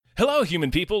Hello, human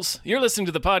peoples. You're listening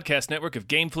to the podcast network of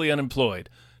Gamefully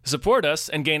Unemployed. To support us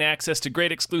and gain access to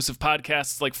great exclusive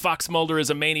podcasts like Fox Mulder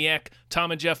is a Maniac, Tom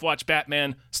and Jeff Watch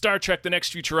Batman, Star Trek The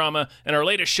Next Futurama, and our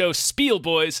latest show, Spiel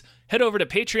Boys, head over to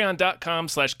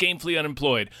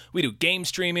patreon.com/gamefullyunemployed. We do game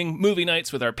streaming, movie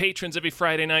nights with our patrons every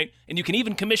Friday night, and you can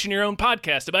even commission your own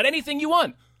podcast about anything you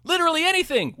want. Literally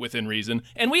anything, within reason,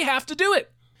 and we have to do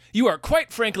it. You are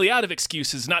quite frankly out of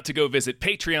excuses not to go visit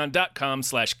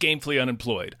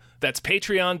patreon.com/gamefullyunemployed. That's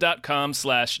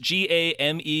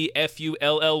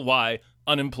patreon.com/GAMEFULLY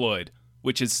unemployed,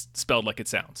 which is spelled like it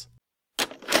sounds.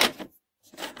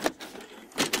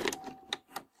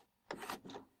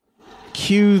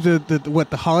 Cue the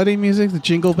holiday music, the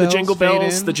jingle bells.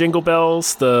 The jingle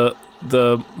bells, the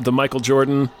Michael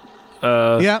Jordan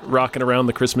rocking around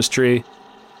the Christmas tree.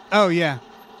 Oh yeah.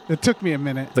 It took me a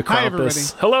minute. The Hi, everybody.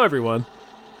 Hello, everyone.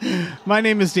 My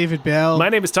name is David Bell. My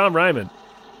name is Tom Ryman.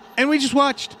 And we just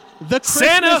watched The Christmas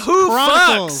Santa Who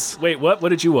Chronicles. Fucks! Wait, what? What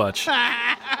did you watch?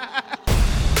 Santa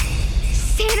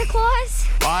Claus?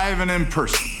 Live and in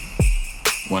person.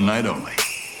 One night only.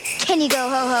 Can you go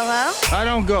ho ho ho? I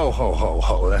don't go ho ho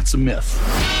ho. That's a myth.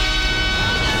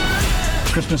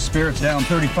 Christmas spirit's down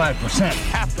 35%.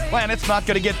 Half the planet's not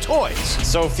gonna get toys.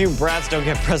 So if you brats don't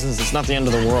get presents, it's not the end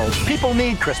of the world. People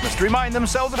need Christmas to remind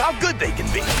themselves of how good they can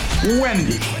be.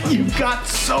 Wendy, you got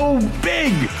so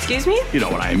big. Excuse me? You know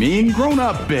what I mean? Grown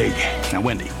up big. Now,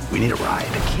 Wendy, we need a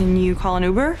ride. Can you call an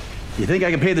Uber? You think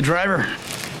I can pay the driver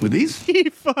with these? He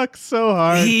fucks so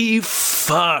hard. He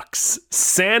fucks.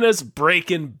 Santa's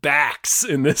breaking backs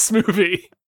in this movie.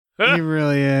 He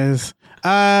really is.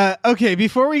 Okay,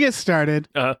 before we get started,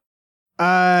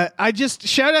 I just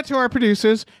shout out to our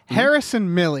producers, Harris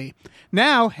and Millie.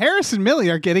 Now, Harris and Millie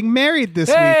are getting married this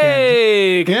weekend.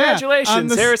 Hey,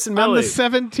 congratulations, Harris and Millie. On the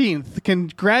 17th.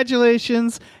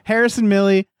 Congratulations, Harris and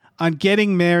Millie, on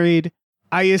getting married,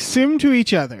 I assume to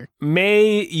each other.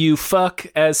 May you fuck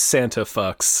as Santa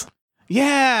fucks.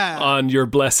 Yeah. On your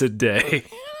blessed day.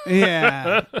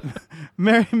 Yeah.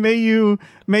 may you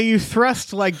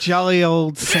thrust like jolly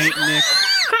old Saint Nick.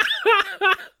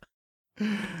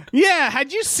 Yeah,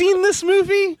 had you seen this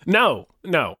movie? No.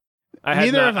 I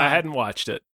hadn't watched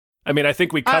it. I mean, I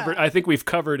think we've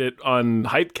covered it on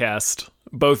Hypecast,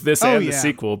 both this and the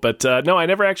sequel, but no, I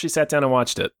never actually sat down and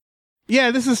watched it.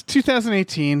 Yeah, this is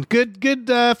 2018. Good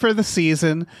for the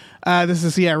season. This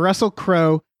is Russell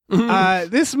Crowe.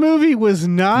 This movie was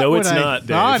not what I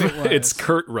thought Dave. It was. It's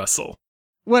Kurt Russell.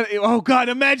 What? Oh God!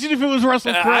 Imagine if it was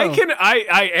Russell Crowe.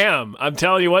 I am. I'm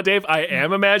telling you what, Dave. I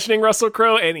am imagining Russell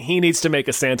Crowe, and he needs to make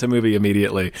a Santa movie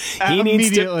immediately. He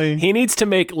needs to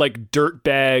make like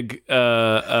dirtbag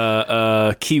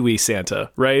Kiwi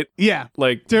Santa, right? Yeah,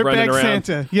 like dirtbag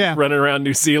Santa. Yeah, running around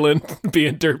New Zealand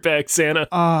being dirtbag Santa.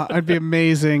 It'd be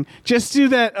amazing. Just do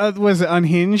that. Was it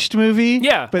Unhinged movie?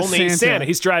 Yeah, but only Santa.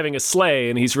 He's driving a sleigh,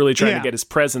 and he's really trying to get his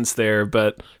presents there,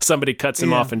 but somebody cuts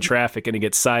him off in traffic, and he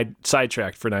gets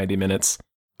sidetracked for 90 minutes.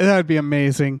 That would be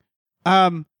amazing.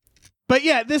 But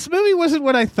yeah, this movie wasn't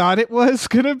what I thought it was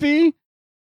gonna be.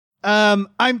 I'm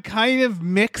kind of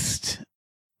mixed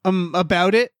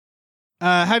about it.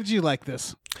 How did you like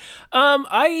this?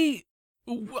 I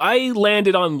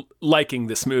landed on liking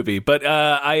this movie, but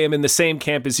I am in the same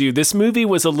camp as you. This movie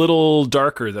was a little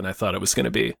darker than I thought it was going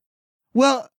to be.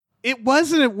 Well, it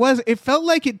wasn't. It felt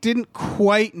like it didn't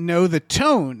quite know the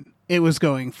tone it was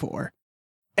going for.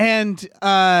 And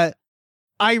I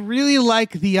really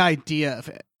like the idea of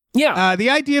it. Yeah. The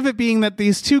idea of it being that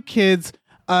these two kids,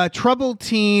 troubled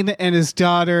teen and his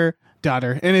daughter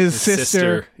and his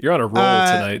sister. You're on a roll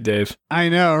tonight, Dave. I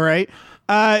know, right?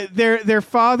 Their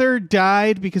father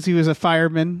died because he was a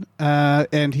fireman,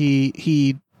 and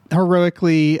he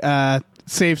heroically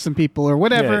saved some people or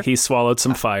whatever. Yeah, he swallowed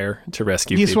some fire to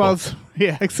rescue people.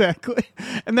 Yeah, exactly.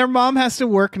 And their mom has to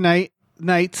work nights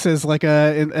as like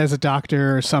as a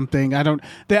doctor or something. I don't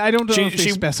know if they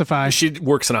specify. She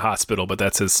works in a hospital, but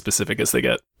that's as specific as they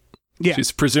get. Yeah,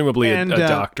 she's presumably a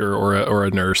doctor or a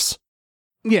nurse.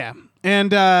 Yeah,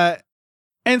 and so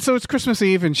it's Christmas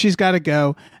Eve, and she's got to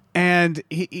go. And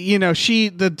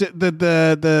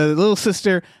the little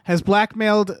sister has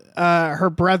blackmailed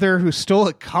her brother who stole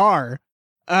a car,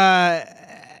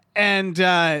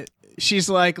 and she's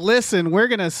like, "Listen, we're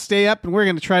gonna stay up and we're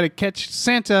gonna try to catch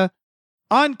Santa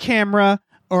on camera,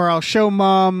 or I'll show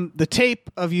Mom the tape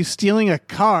of you stealing a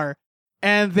car."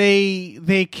 And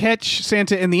they catch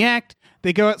Santa in the act.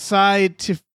 They go outside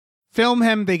to film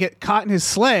him. They get caught in his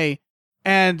sleigh,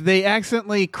 and they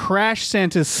accidentally crash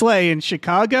Santa's sleigh in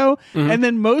Chicago. Mm-hmm. And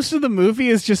then most of the movie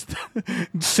is just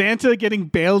Santa getting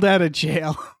bailed out of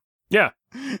jail. Yeah.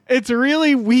 It's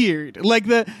really weird. Like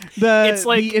It's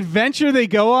like- the adventure they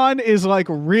go on is like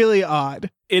really odd.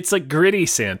 It's like gritty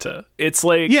Santa. It's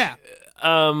like, Yeah.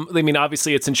 I mean,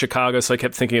 obviously it's in Chicago, so I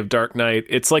kept thinking of Dark Knight.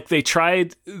 It's like they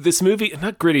tried this movie,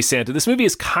 not gritty Santa. This movie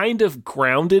is kind of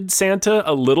grounded Santa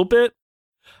a little bit.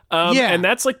 Yeah. And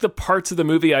that's like the parts of the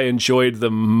movie I enjoyed the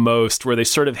most, where they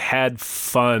sort of had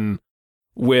fun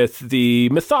with the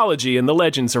mythology and the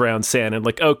legends around Santa. And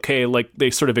like, okay, like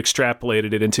they sort of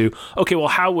extrapolated it into, okay, well,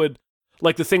 how would,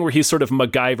 like the thing where he sort of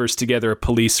MacGyvers together a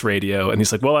police radio and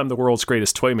he's like, well, I'm the world's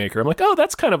greatest toy maker. I'm like, oh,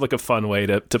 that's kind of like a fun way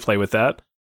to play with that.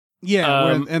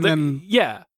 Yeah. Then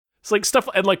Yeah. It's like stuff,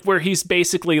 and like where he's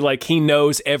basically like, he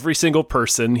knows every single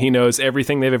person. He knows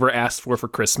everything they've ever asked for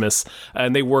Christmas.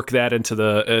 And they work that into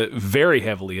the, very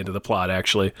heavily into the plot,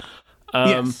 actually.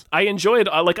 Yes. I enjoyed,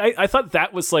 I thought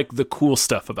that was like the cool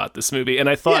stuff about this movie. And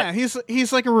I thought, yeah,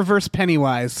 he's like a reverse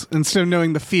Pennywise. Instead of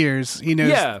knowing the fears, he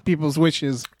knows people's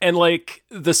wishes. and like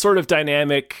the sort of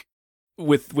dynamic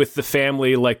with the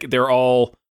family, like they're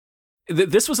all,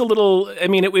 this was a little, I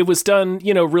mean, it was done,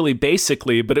 really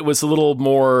basically, but it was a little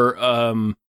more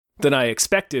than I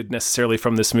expected necessarily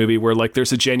from this movie, where like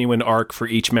there's a genuine arc for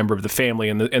each member of the family,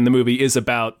 and the movie is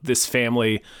about this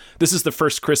family. This is the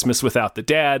first Christmas without the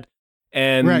dad,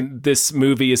 and this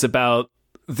movie is about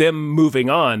them moving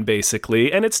on,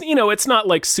 basically. And it's, it's not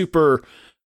like super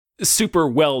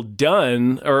well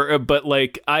done, but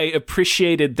like I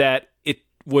appreciated that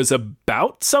was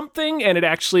about something, and it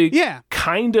actually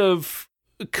kind of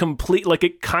complete, like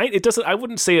it doesn't, I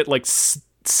wouldn't say it like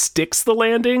sticks the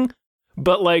landing,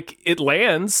 but like it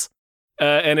lands,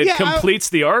 and it completes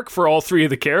the arc for all three of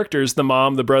the characters, the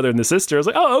mom, the brother, and the sister. I was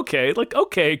like, oh,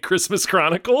 okay, Christmas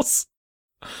Chronicles.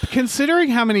 Considering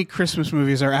how many Christmas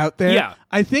movies are out there,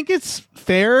 I think it's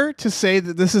fair to say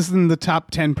that this is in the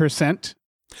top 10%.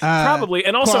 Probably,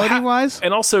 and also quality-wise.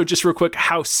 And also, just real quick,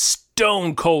 how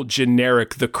stone cold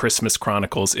generic The Christmas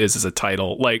Chronicles is as a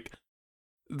title. Like,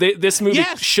 this movie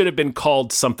should have been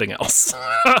called something else.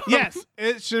 Yes,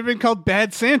 it should have been called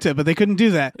Bad Santa, but they couldn't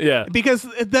do that. Yeah, because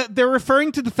they're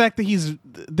referring to the fact that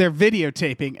they're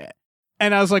videotaping it.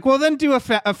 And I was like, well, then do a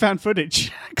found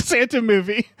footage Santa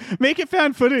movie. Make it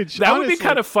found footage. That would be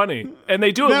kind of funny. And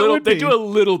they do a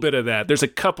little bit of that. There's a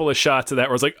couple of shots of that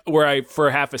where I for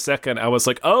half a second I was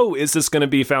like, oh, is this going to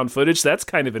be found footage? That's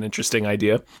kind of an interesting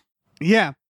idea.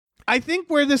 Yeah. I think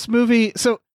where this movie,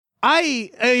 so I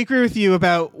agree with you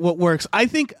about what works. I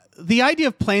think the idea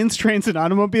of planes, trains, and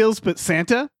automobiles, but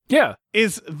Santa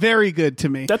is very good to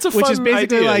me. That's a fun which is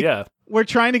basically idea, like, we're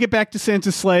trying to get back to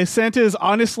Santa's sleigh. Santa is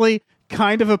honestly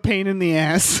kind of a pain in the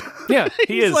ass. Yeah,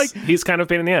 he is. Like, he's kind of a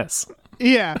pain in the ass.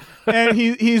 Yeah, and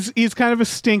he's kind of a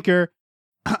stinker.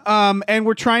 And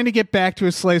we're trying to get back to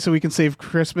his sleigh so we can save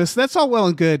Christmas. That's all well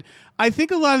and good. I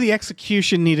think a lot of the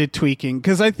execution needed tweaking,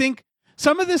 because I think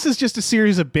some of this is just a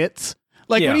series of bits.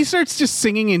 Like when he starts just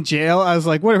singing in jail, I was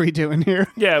like, what are we doing here?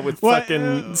 Yeah, with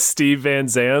fucking Steve Van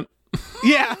Zandt.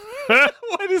 Yeah.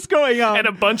 What is going on? And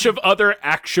a bunch of other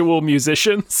actual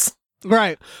musicians.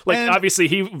 Right. Like, obviously,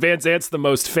 Van Zandt's the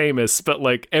most famous, but,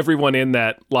 like, everyone in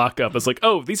that lockup is like,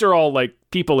 oh, these are all, like,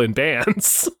 people in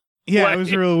bands. Yeah, like, it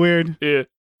was real weird.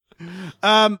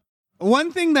 Yeah.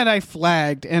 One thing that I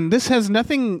flagged, and this has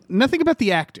nothing about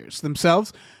the actors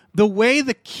themselves, the way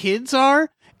the kids are,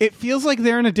 it feels like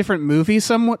they're in a different movie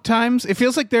sometimes. It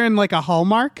feels like they're in, like, a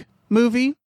Hallmark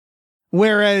movie,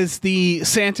 whereas the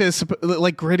Santa is,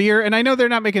 like, grittier. And I know they're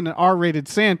not making an R-rated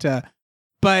Santa,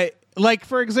 but... like,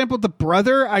 for example, the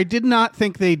brother, I did not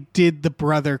think they did the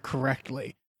brother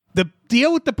correctly. The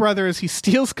deal with the brother is he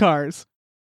steals cars.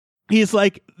 He's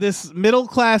like this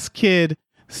middle-class kid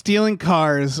stealing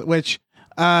cars, which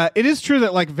it is true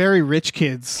that like very rich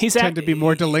kids tend to be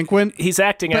more delinquent. He's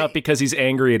acting out because he's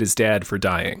angry at his dad for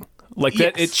dying. Like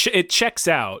that, it checks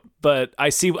out, but I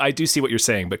do see what you're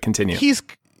saying, but continue.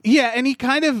 Yeah, and he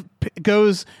kind of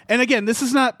goes, and again, this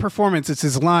is not performance, it's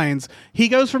his lines. He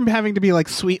goes from having to be like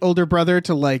sweet older brother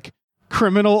to like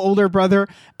criminal older brother,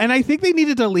 and I think they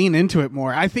needed to lean into it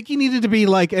more. I think he needed to be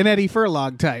like an Eddie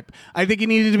Furlong type. I think he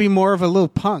needed to be more of a little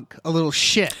punk, a little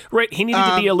shit. Right, he needed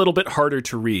to be a little bit harder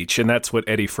to reach, and that's what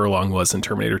Eddie Furlong was in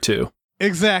Terminator 2.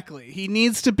 Exactly. He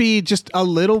needs to be just a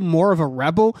little more of a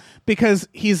rebel, because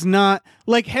he's not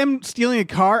like him stealing a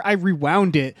car. I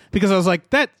rewound it because I was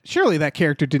like, surely that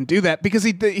character didn't do that, because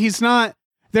he's not,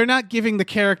 they're not giving the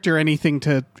character anything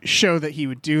to show that he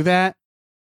would do that.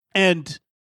 And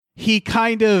he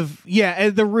kind of,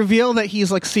 and the reveal that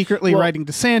he's like secretly writing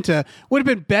to Santa would have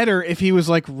been better if he was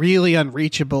like really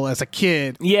unreachable as a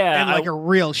kid. Yeah. And like a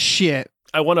real shit.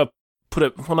 I want to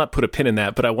not put a pin in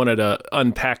that, but I wanted to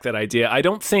unpack that idea. I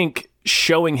don't think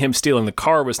showing him stealing the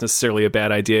car was necessarily a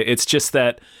bad idea. It's just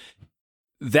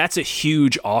that's a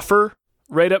huge offer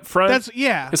right up front.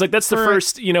 It's like that's the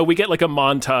first, we get like a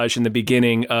montage in the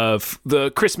beginning of the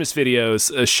Christmas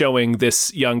videos showing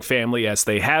this young family as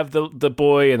they have the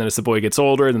boy, and then as the boy gets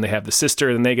older, and then they have the sister,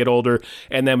 and then they get older,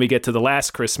 and then we get to the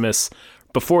last Christmas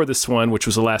before this one, which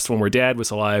was the last one where Dad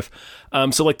was alive.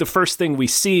 So like the first thing we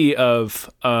see of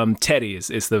Teddy is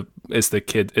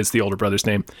the older brother's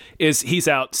name, is he's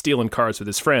out stealing cars with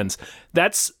his friends.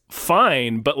 That's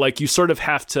fine, but like you sort of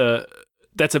have to.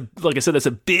 That's a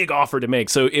big offer to make.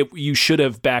 So you should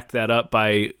have backed that up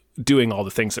by doing all the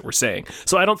things that we're saying.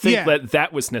 So I don't think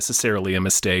that was necessarily a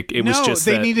mistake. It was just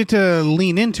they needed to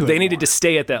lean into it. They needed to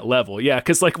stay at that level. Yeah,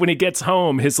 because like when he gets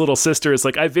home, his little sister is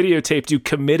like, I videotaped you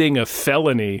committing a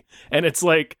felony. And it's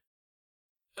like,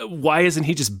 why isn't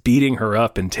he just beating her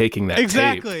up and taking that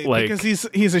tape? Like, because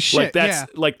he's a shit.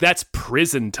 That's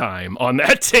prison time on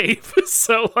that tape.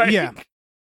 So like... Yeah.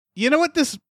 You know what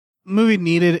this movie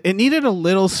needed? It needed a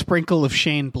little sprinkle of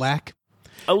Shane Black.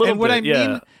 A little bit, what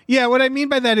I mean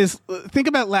by that is, think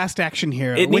about Last Action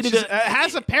Hero, which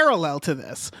has a parallel to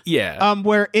this. Yeah.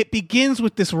 Where it begins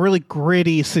with this really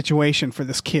gritty situation for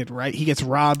this kid, right? He gets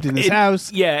robbed in his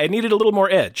house. Yeah, it needed a little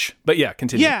more edge. But yeah,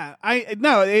 continue. Yeah,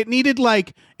 it needed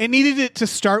it to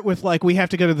start with like, we have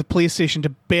to go to the police station to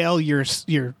bail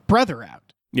your brother out.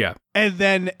 Yeah. And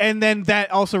then that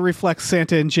also reflects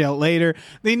Santa in jail later.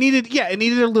 It needed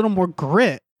a little more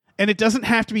grit. And it doesn't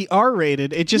have to be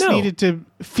R-rated. It just needed to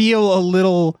feel a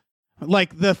little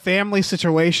like the family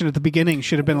situation at the beginning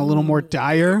should have been a little more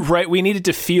dire. Right. We needed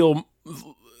to feel,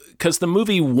 because the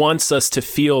movie wants us to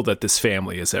feel that this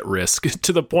family is at risk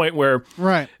to the point where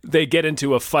they get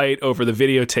into a fight over the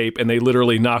videotape and they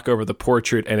literally knock over the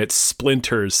portrait and it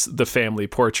splinters the family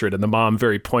portrait, and the mom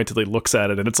very pointedly looks at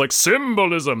it and it's like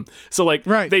symbolism. So like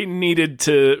they needed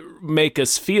to make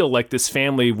us feel like this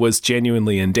family was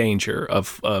genuinely in danger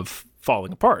of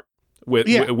falling apart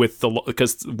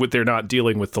because they're not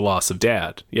dealing with the loss of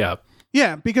Dad. Yeah.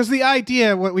 Yeah, because the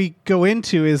idea, what we go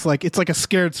into is like, it's like a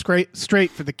scared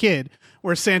straight for the kid,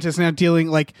 where Santa's now dealing,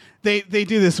 like, they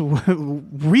do this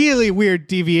really weird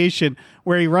deviation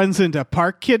where he runs into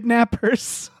park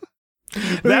kidnappers.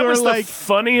 That was the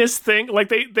funniest thing. Like,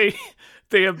 they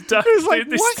abduct. It was like,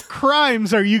 what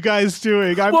crimes are you guys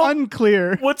doing? I'm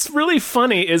unclear. What's really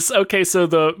funny is, so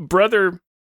the brother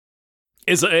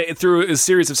is through a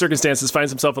series of circumstances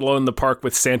finds himself alone in the park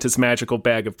with Santa's magical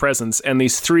bag of presents, and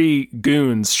these three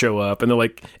goons show up and they're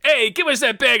like, hey, give us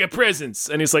that bag of presents.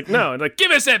 And he's like, no. And like, give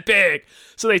us that bag.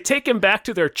 So they take him back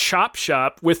to their chop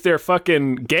shop with their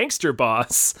fucking gangster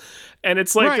boss. And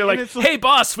it's like, they're like, hey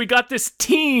boss, we got this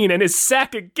teen and his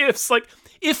sack of gifts. Like,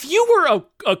 if you were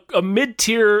a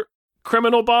mid-tier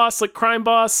criminal boss, like crime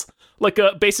boss, like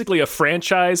basically a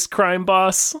franchise crime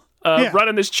boss,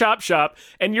 running this chop shop,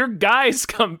 and your guys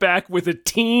come back with a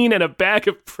teen and a bag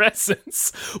of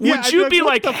presents, would you be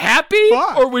like happy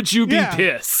or would you be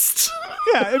pissed?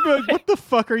 Yeah, it'd be like, what the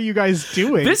fuck are you guys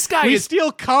doing? This guy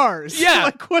steal cars. Yeah.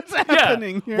 Like, what's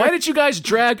happening here? Why did you guys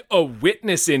drag a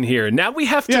witness in here? Now we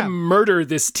have to murder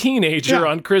this teenager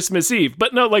on Christmas Eve.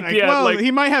 But no,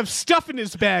 he might have stuff in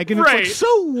his bag, and it's like,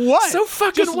 so what? So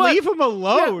fucking just what? Leave him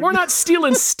alone. Yeah, we're not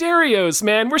stealing stereos,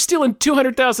 man. We're stealing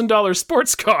 $200,000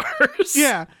 sports cars.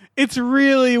 Yeah. It's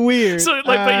really weird. So,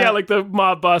 like the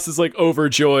mob boss is like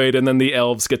overjoyed, and then the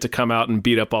elves get to come out and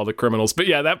beat up all the criminals. But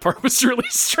yeah, that part was really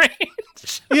strange.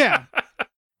 Yeah.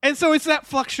 And so it's that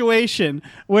fluctuation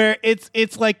where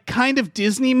it's like kind of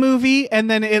Disney movie, and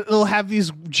then it'll have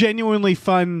these genuinely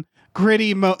fun,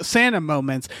 gritty Santa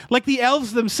moments. Like the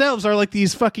elves themselves are like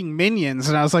these fucking minions,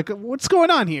 and I was like, what's going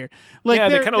on here? Like, yeah,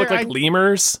 they kind of look like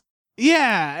lemurs.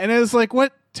 Yeah, and it was like,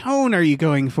 what tone are you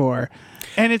going for?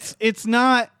 And it's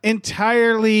not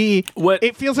entirely what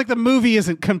it feels like. The movie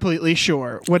isn't completely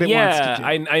sure what it wants to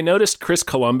do. I noticed Chris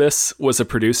Columbus was a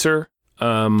producer.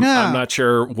 I'm not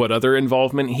sure what other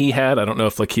involvement he had. I don't know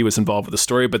if like he was involved with the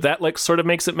story, but that like sort of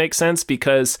makes it make sense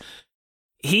because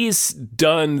he's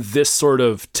done this sort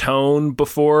of tone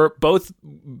before, both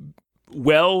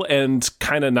well and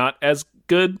kind of not as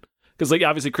good. Because like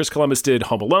obviously Chris Columbus did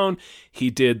Home Alone,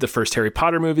 he did the first Harry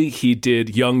Potter movie, he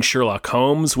did Young Sherlock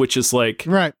Holmes, which is like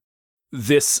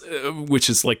this, which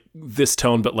is like this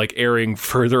tone, but like airing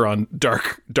further on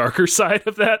darker side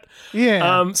of that.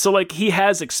 Yeah. So like he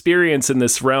has experience in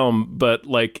this realm, but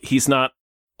like he doesn't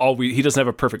have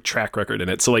a perfect track record in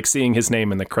it. So like seeing his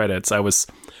name in the credits, I was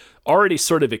already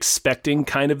sort of expecting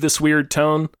kind of this weird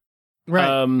tone.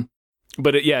 Right.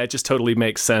 But it just totally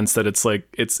makes sense that it's like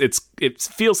it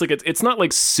feels like it's not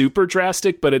like super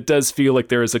drastic, but it does feel like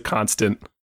there is a constant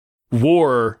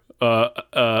war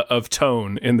of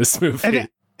tone in this movie.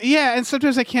 And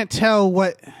sometimes I can't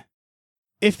tell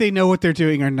if they know what they're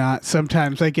doing or not.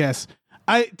 Sometimes, I guess.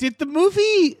 Did the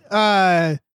movie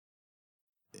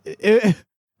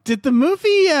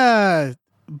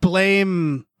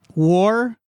blame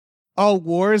all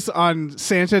wars on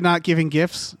Santa not giving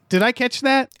gifts? Did I catch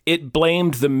that? It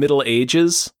blamed the Middle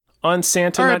Ages on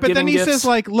Santa not giving gifts. But then he says,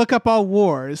 like, look up all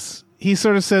wars. He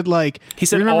sort of said, like, he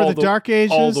said, remember the Dark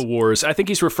Ages? All the wars. I think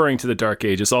he's referring to the Dark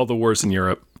Ages, all the wars in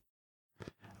Europe.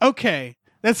 Okay.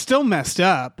 That's still messed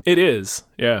up. It is,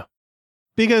 yeah.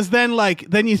 Because then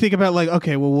you think about, like,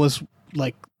 okay, well, was,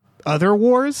 like, other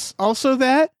wars also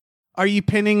that? Are you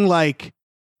pinning, like,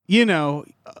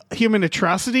 human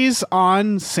atrocities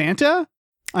on Santa?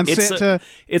 It's a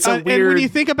weird... And when you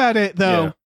think about it, though...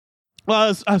 Yeah.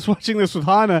 Well, I was watching this with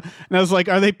Hannah, and I was like,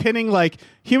 are they pinning, like,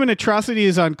 human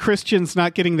atrocities on Christians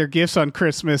not getting their gifts on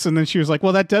Christmas? And then she was like,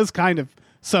 well, that does kind of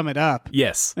sum it up.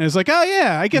 Yes. And it's like, oh,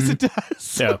 yeah, I guess it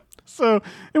does. Yeah. So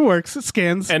it works. It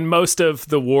scans. And most of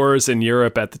the wars in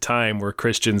Europe at the time were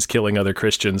Christians killing other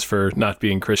Christians for not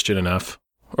being Christian enough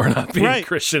or not being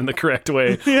Christian the correct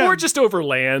way or just over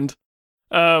land.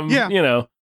 But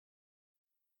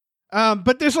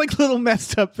there's like little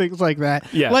messed up things like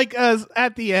that. Yeah. Like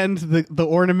at the end, the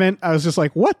ornament, I was just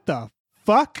like, what the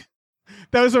fuck?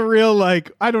 That was a real,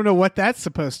 like, I don't know what that's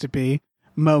supposed to be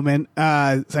moment.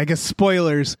 I guess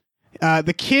spoilers.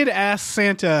 The kid asked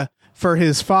Santa for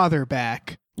his father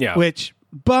back. Yeah. Which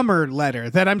bummer letter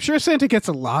that I'm sure Santa gets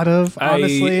a lot of,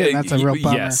 honestly. And that's a real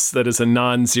bummer. Yes, that is a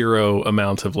non-zero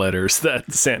amount of letters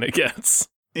that Santa gets.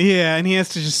 Yeah, and he has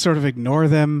to just sort of ignore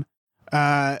them.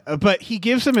 But he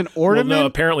gives him an ornament. Well, no,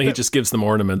 apparently he just gives them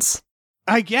ornaments.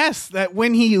 I guess that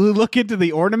when you look into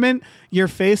the ornament, your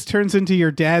face turns into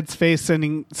your dad's face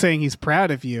saying he's proud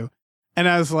of you. And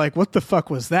I was like, what the fuck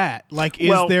was that? Like,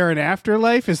 is there an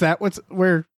afterlife? Is that what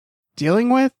we're dealing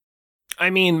with? I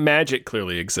mean, magic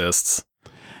clearly exists.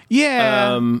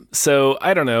 Yeah. So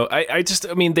I don't know. I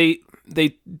mean, they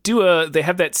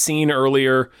have that scene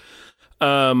earlier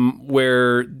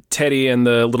where Teddy and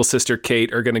the little sister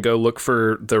Kate are going to go look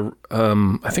for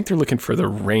I think they're looking for the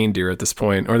reindeer at this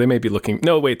point, or they may be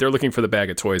they're looking for the bag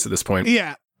of toys at this point.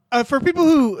 Yeah. For people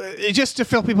who, just to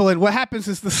fill people in, what happens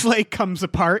is the sleigh comes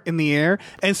apart in the air.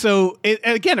 And so,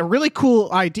 again, a really cool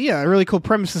idea, a really cool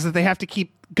premise is that they have to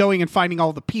keep going and finding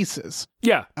all the pieces.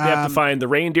 Yeah. They have to find the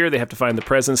reindeer, they have to find the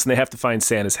presents, and they have to find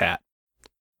Santa's hat.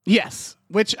 Yes.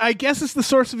 Which I guess is the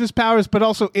source of his powers, but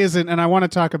also isn't. And I want to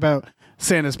talk about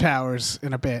Santa's powers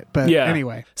in a bit, but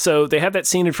anyway. So they have that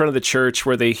scene in front of the church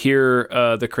where they hear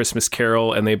the Christmas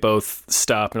carol and they both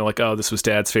stop and are like, oh, this was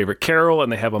Dad's favorite carol.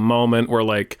 And they have a moment where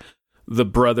like the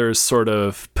brother's sort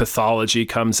of pathology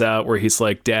comes out where he's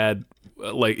like, Dad,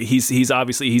 like he's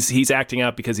obviously he's acting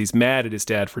out because he's mad at his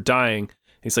dad for dying.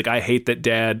 He's like, I hate that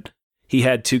Dad, he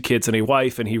had 2 kids and a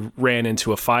wife and he ran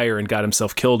into a fire and got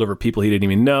himself killed over people he didn't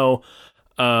even know.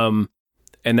 And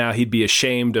now he'd be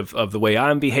ashamed of the way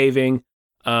I'm behaving.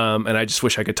 And I just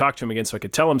wish I could talk to him again so I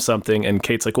could tell him something. And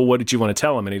Kate's like, well, what did you want to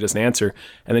tell him? And he doesn't answer.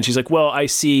 And then she's like, well, I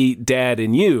see Dad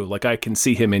in you. Like I can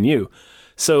see him in you.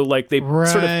 So like they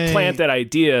sort of plant that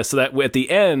idea so that at the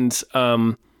end,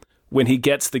 when he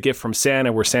gets the gift from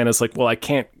Santa, where Santa's like, well, I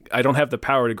don't have the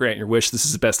power to grant your wish. This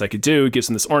is the best I could do. He gives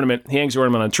him this ornament. He hangs the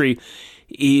ornament on a tree.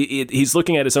 He's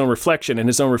looking at his own reflection, and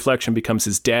his own reflection becomes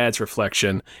his dad's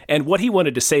reflection. And what he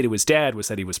wanted to say to his dad was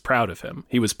that he was proud of him.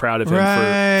 He was proud of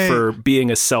him for being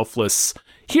a selfless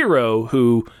hero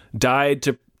who died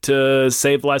to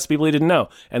save the lives of people he didn't know.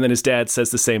 And then his dad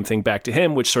says the same thing back to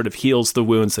him, which sort of heals the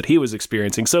wounds that he was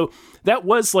experiencing. So that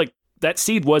was like, that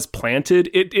seed was planted.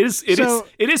 It is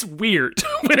weird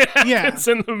when it happens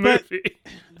in the movie.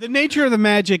 The nature of the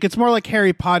magic, it's more like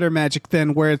Harry Potter magic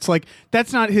then, where it's like,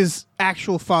 that's not his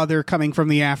actual father coming from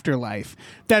the afterlife.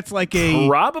 That's like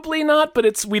probably not,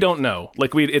 but we don't know.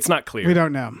 Like it's not clear. We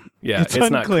don't know. Yeah, it's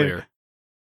not clear.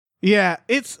 Yeah,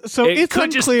 it's unclear.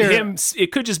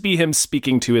 It could just be him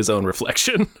speaking to his own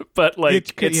reflection, but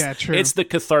like true. It's the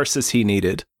catharsis he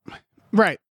needed.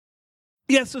 Right.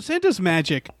 Yeah, so Santa's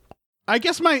magic. I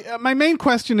guess my main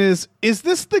question is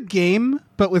this the game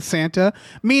but with Santa?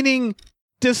 Meaning,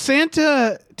 did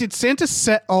Santa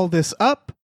set all this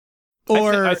up?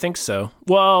 Or I think so.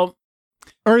 Well,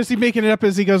 or is he making it up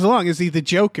as he goes along? Is he the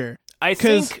Joker? I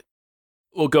think.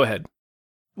 Well, go ahead.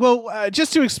 Well,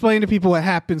 just to explain to people what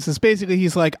happens is basically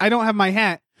he's like, I don't have my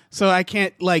hat, so I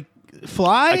can't like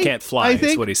fly. I can't fly.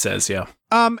 Is what he says. Yeah.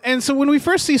 And so when we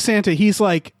first see Santa, he's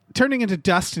like turning into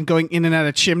dust and going in and out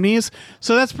of chimneys.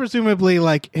 So that's presumably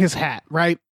like his hat,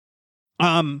 right?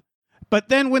 But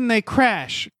then when they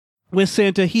crash with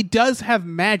Santa, he does have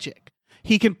magic.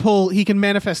 he can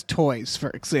manifest toys, for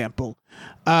example.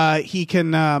 He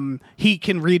can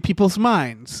read people's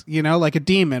minds, like a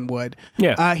demon would.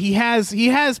 Yeah. He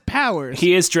has powers.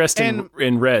 He is dressed in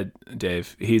red,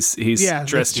 Dave. He's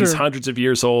dressed. He's hundreds of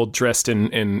years old, dressed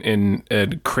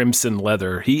in crimson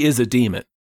leather. He is a demon.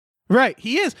 Right.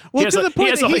 He is. Well, to the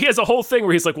point he has a whole thing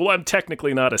where he's like, "Well, I'm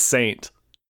technically not a saint."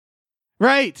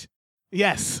 Right.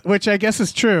 Yes, which I guess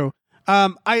is true.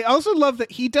 I also love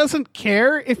that he doesn't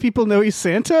care if people know he's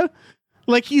Santa.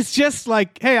 Like, he's just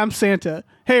like, hey, I'm Santa.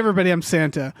 Hey, everybody, I'm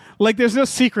Santa. Like, there's no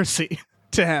secrecy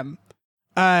to him.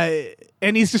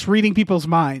 And he's just reading people's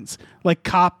minds. Like,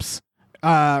 cops,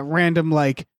 random,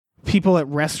 like, people at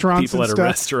restaurants People and at stuff. a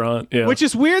restaurant, yeah. Which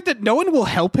is weird that no one will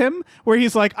help him, where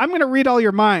he's like, I'm going to read all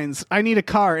your minds. I need a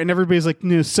car. And everybody's like,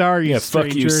 no, sorry, stranger.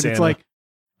 Fuck you, Santa.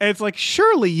 And it's like,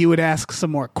 surely you would ask some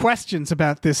more questions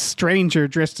about this stranger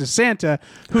dressed as Santa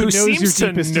who knows seems your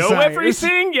to deepest know desires.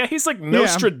 everything. Yeah, he's like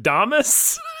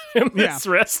Nostradamus in this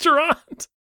restaurant.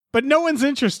 But no one's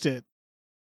interested.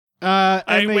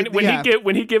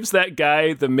 When he gives that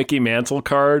guy the Mickey Mantle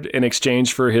card in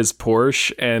exchange for his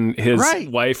Porsche, and his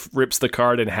wife rips the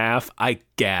card in half, I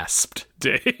gasped,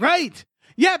 Dave. Right.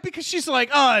 Yeah, because she's like,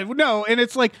 oh, no. And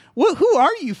it's like, who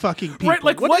are you fucking people? Right,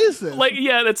 like, what is this? Like,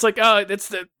 yeah, it's like,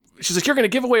 she's like, you're going to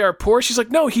give away our Porsche? She's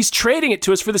like, no, he's trading it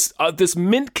to us for this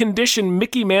mint condition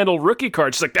Mickey Mantle rookie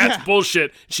card. She's like, that's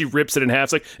bullshit. She rips it in half.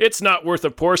 It's like, it's not worth a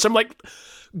Porsche. I'm like,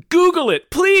 Google it,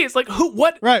 please. Like,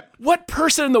 what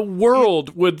person in the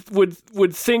world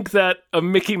would think that a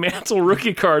Mickey Mantle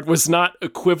rookie card was not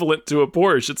equivalent to a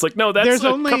Porsche? It's like, no, that's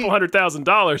couple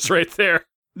 $100,000 right there.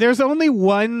 There's only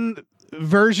one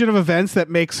version of events that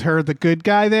makes her the good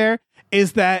guy there,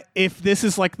 is that if this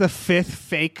is like the fifth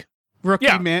fake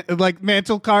rookie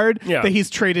Mantle card that he's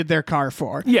traded their car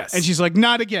for. Yes. And she's like,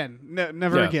 not again. No,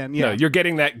 never again. Yeah. No, you're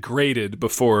getting that graded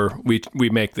before we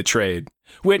make the trade.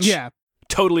 Which,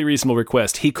 totally reasonable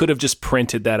request. He could have just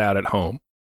printed that out at home.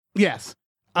 Yes.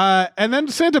 And then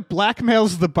Santa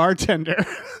blackmails the bartender.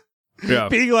 Yeah.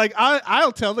 Being like,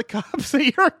 I'll tell the cops that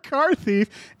you're a car thief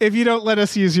if you don't let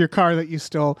us use your car that you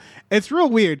stole. It's real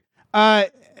weird. And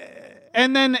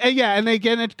then, and they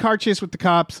get in a car chase with the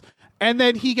cops. And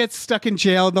then he gets stuck in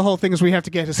jail. And the whole thing is we have to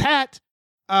get his hat.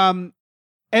 And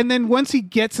then once he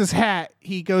gets his hat,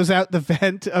 he goes out the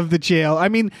vent of the jail. I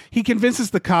mean, he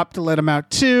convinces the cop to let him out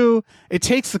too. It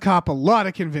takes the cop a lot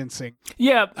of convincing.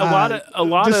 Yeah, a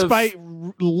lot despite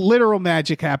literal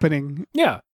magic happening.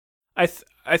 Yeah.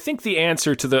 I think the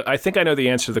answer to I think I know the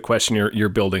answer to the question you're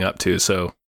building up to.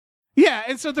 So yeah,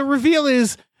 and so the reveal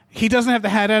is he doesn't have the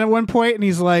hat on at one point, and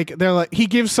he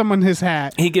gives someone his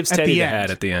hat. He gives Teddy the hat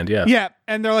at the end. Yeah, yeah,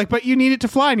 and they're like, but you need it to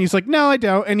fly, and he's like, no, I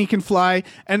don't, and he can fly,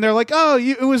 and they're like, oh,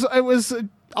 it was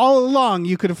all along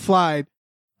you could have flied,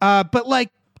 but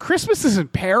like Christmas is in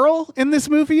peril in this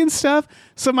movie and stuff.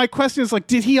 So my question is like,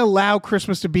 did he allow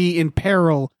Christmas to be in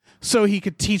peril so he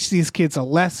could teach these kids a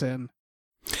lesson?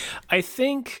 I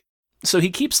think so.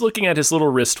 He keeps looking at his little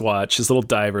wristwatch, his little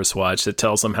diver's watch that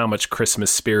tells him how much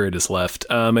Christmas spirit is left.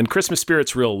 And Christmas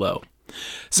spirit's real low.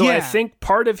 So I think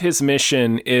part of his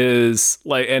mission is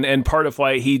like, and part of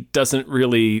why he doesn't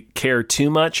really care too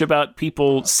much about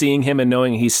people seeing him and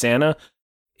knowing he's Santa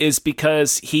is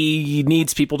because he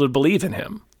needs people to believe in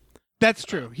him. That's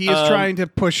true. He is trying to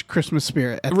push Christmas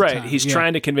spirit at the time. He's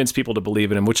trying to convince people to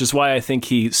believe in him, which is why I think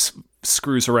he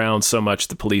screws around so much at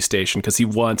the police station, because he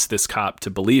wants this cop to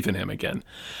believe in him again.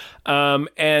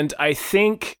 And I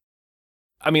think,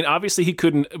 obviously he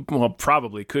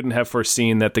probably couldn't have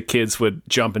foreseen that the kids would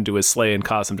jump into his sleigh and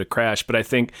cause him to crash. But I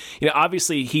think,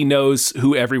 obviously he knows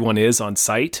who everyone is on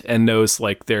site and knows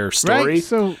like their story. Right.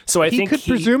 So I think he could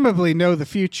presumably know the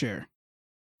future.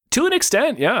 To an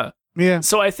extent, yeah. Yeah.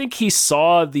 So I think he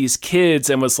saw these kids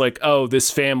and was like, oh, this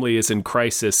family is in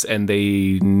crisis and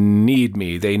they need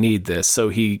me. They need this. So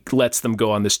he lets them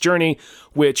go on this journey,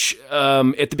 which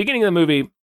at the beginning of the movie,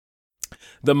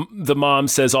 the mom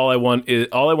says, all I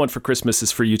want for Christmas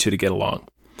is for you two to get along.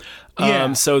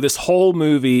 Yeah. So this whole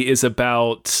movie is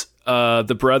about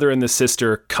the brother and the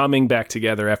sister coming back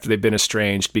together after they've been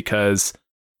estranged because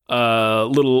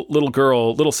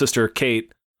little sister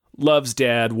Kate loves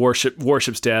dad,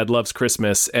 worships dad, loves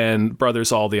Christmas, and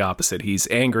brother's all the opposite. He's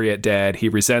angry at dad. He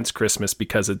resents Christmas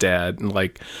because of dad.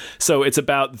 And so it's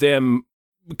about them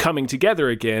coming together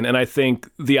again. And I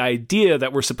think the idea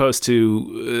that we're supposed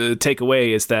to take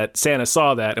away is that Santa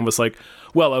saw that and was like,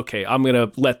 well, okay, I'm going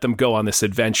to let them go on this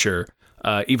adventure,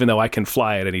 even though I can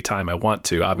fly at any time I want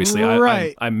to. Obviously,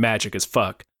 right. I'm magic as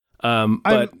fuck.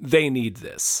 But they need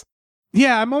this.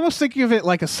 Yeah, I'm almost thinking of it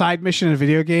like a side mission in a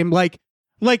video game. Like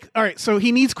Like, all right, so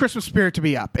he needs Christmas spirit to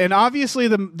be up. And obviously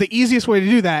the easiest way to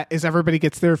do that is everybody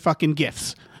gets their fucking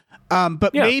gifts.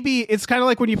 But maybe it's kind of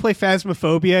like when you play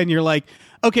Phasmophobia and you're like,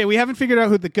 okay, we haven't figured out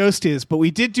who the ghost is, but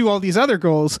we did do all these other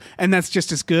goals and that's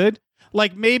just as good.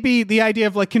 Like maybe the idea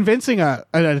of like convincing an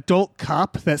adult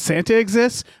cop that Santa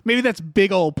exists, maybe that's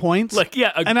big old points. Like,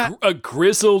 a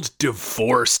grizzled,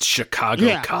 divorced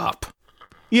Chicago cop.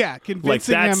 Yeah,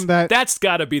 convincing them that's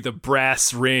got to be the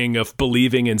brass ring of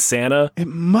believing in Santa. It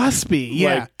must be,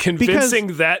 yeah. Like,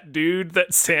 convincing that dude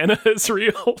that Santa is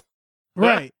real.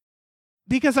 Right.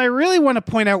 Because I really want to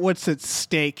point out what's at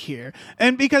stake here.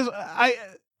 And because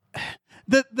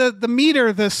the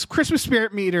meter, this Christmas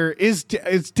spirit meter is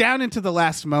down into the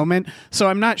last moment. So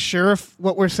I'm not sure if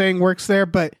what we're saying works there,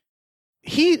 but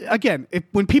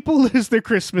when people lose their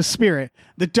Christmas spirit,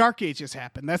 the Dark Ages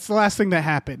happen. That's the last thing that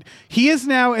happened. He is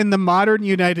now in the modern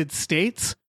United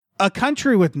States, a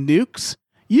country with nukes.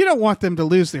 You don't want them to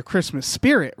lose their Christmas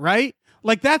spirit, right?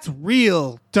 Like, that's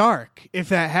real dark if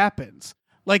that happens.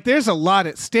 Like, there's a lot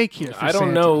at stake here for I don't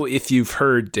Santa. know if you've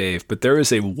heard, Dave, but there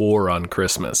is a war on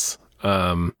Christmas.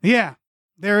 Yeah,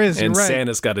 there is. And right.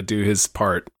 Santa's got to do his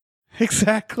part.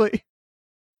 Exactly.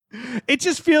 It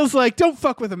just feels like, don't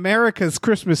fuck with America's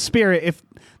Christmas spirit. If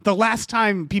the last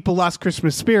time people lost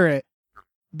Christmas spirit,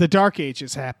 the Dark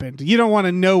Ages happened. You don't want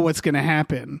to know what's going to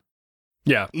happen.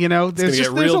 Yeah. You know, there's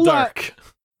real dark.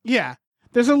 Yeah.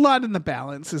 There's a lot in the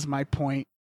balance is my point.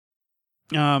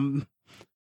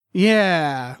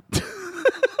 Yeah.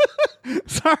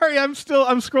 Sorry, I'm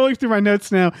scrolling through my notes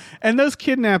now. And those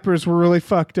kidnappers were really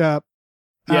fucked up.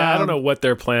 Yeah, I don't know what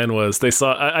their plan was. They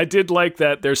saw. I did like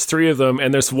that. There's 3 of them,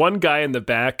 and there's one guy in the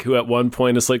back who, at one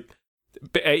point, is like,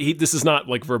 this is not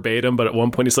like verbatim, but at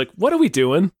one point, he's like, "What are we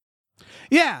doing?"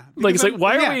 Yeah, like it's like,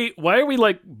 why are we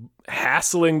like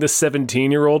hassling the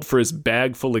 17-year-old for his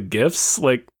bag full of gifts?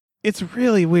 Like, it's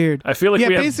really weird. I feel like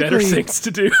we have better things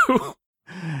to do.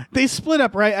 They split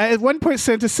up, right? At one point,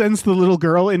 Santa sends the little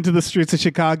girl into the streets of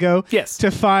Chicago to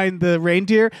find the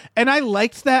reindeer. And I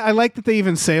liked that. I liked that they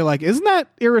even say, like, isn't that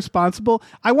irresponsible?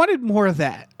 I wanted more of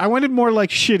that. I wanted more, like,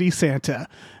 shitty Santa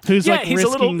who's, like,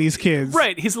 risking these kids.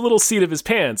 Right. He's a little seat of his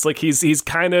pants. Like, he's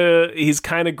kind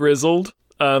of grizzled.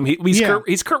 He's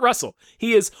Kurt Russell.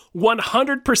 He is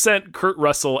 100% Kurt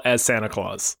Russell as Santa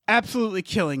Claus. Absolutely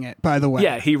killing it, by the way.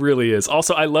 Yeah, he really is.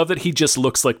 Also, I love that he just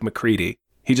looks like McCready.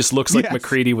 He just looks like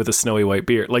McCready with a snowy white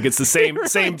beard. Like, it's the same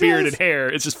beard and hair.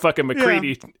 It's just fucking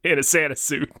McCready in a Santa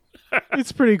suit.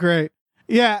 It's pretty great.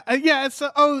 Yeah. It's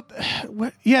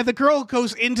the girl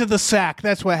goes into the sack.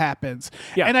 That's what happens.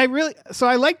 Yeah. And I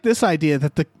like this idea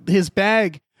that his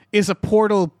bag is a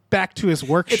portal back to his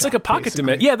workshop. It's like a pocket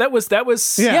dimension. Yeah, that was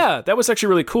actually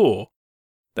really cool.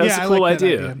 That was a cool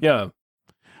idea. Yeah.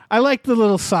 I like the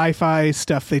little sci-fi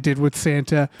stuff they did with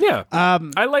Santa. Yeah.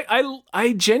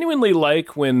 I genuinely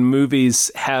like when movies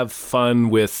have fun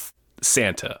with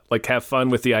Santa, like have fun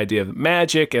with the idea of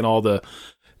magic and all the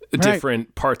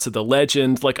different parts of the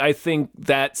legend. Like, I think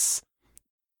that's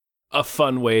a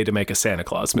fun way to make a Santa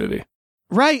Claus movie.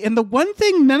 Right. And the one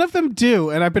thing none of them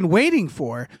do, and I've been waiting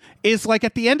for, is like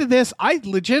at the end of this, I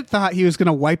legit thought he was going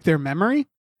to wipe their memory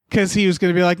because he was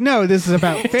going to be like, no, this is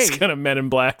about faith. He's going to Men in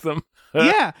Black them.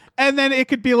 Yeah. And then it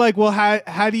could be like, well,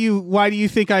 why do you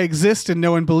think I exist and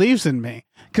no one believes in me?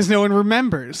 Because no one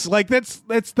remembers. Like, that's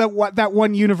that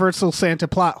one universal Santa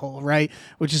plot hole, right?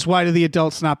 Which is, why do the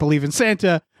adults not believe in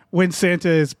Santa when Santa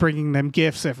is bringing them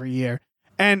gifts every year?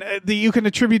 And you can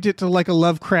attribute it to like a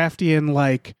Lovecraftian,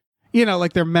 like, you know,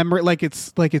 like their memory, like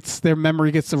it's their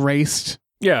memory gets erased.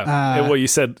 Yeah. Well, you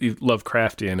said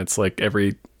Lovecraftian. It's like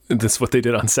that's what they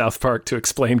did on South Park to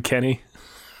explain Kenny.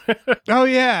 Oh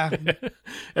yeah.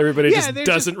 Everybody just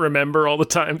doesn't remember all the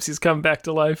times he's come back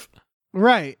to life.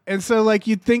 Right. And so like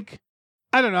you'd think,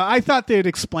 I don't know, I thought they'd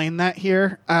explain that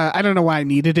here. I don't know why I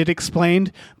needed it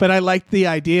explained, but I liked the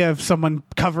idea of someone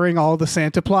covering all the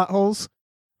Santa plot holes.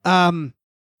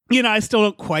 You know, I still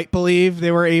don't quite believe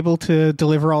they were able to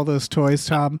deliver all those toys,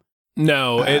 Tom.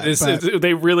 No,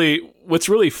 what's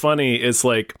really funny is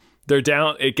like they're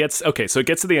down, so it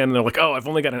gets to the end and they're like, oh, I've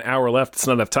only got an hour left. It's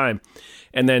not enough time.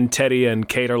 And then Teddy and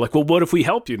Kate are like, well, what if we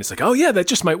help you? And it's like, oh yeah, that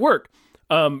just might work.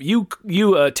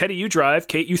 Teddy, you drive.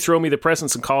 Kate, you throw me the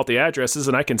presents and call out the addresses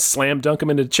and I can slam dunk them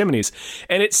into the chimneys.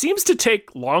 And it seems to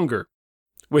take longer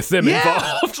with them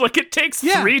involved. Like it takes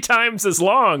 3 times as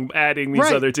long adding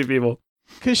these other 2 people.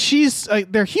 Because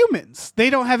they're humans. They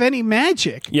don't have any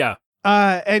magic. Yeah.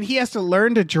 And he has to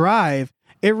learn to drive.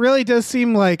 It really does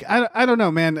seem like, I don't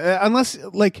know, man, unless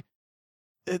like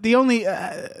the only,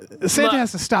 Santa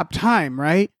has to stop time,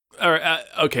 right? All right.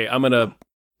 Okay. I'm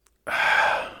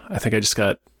I think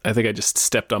I just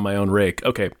stepped on my own rake.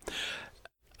 Okay.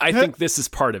 I think this is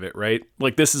part of it, right?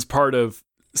 Like, this is part of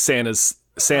Santa's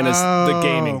the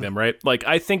gaming them, right? Like,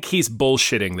 I think he's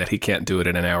bullshitting that he can't do it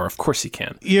in an hour. Of course he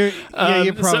can. You're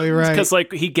probably right. Because,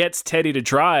 like, he gets Teddy to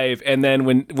drive, and then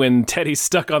when Teddy's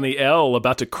stuck on the L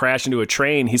about to crash into a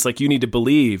train, he's like, you need to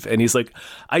believe. And he's like,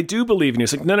 I do believe in you.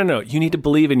 He's like, no. You need to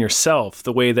believe in yourself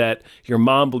the way that your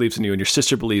mom believes in you and your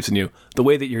sister believes in you, the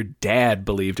way that your dad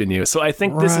believed in you. So I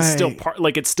think this is still part,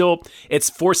 like, it's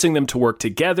forcing them to work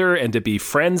together and to be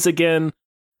friends again.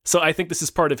 So I think this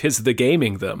is part of his the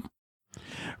gaming them.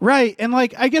 Right. And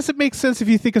like, I guess it makes sense if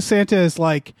you think of Santa as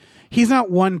like, he's not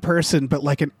one person, but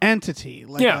like an entity.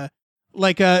 Like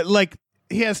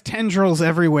he has tendrils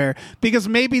everywhere, because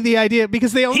maybe the idea,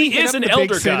 because they only hit up the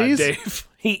big cities. Dave.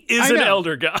 He is an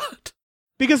elder god.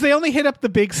 Because they only hit up the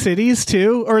big cities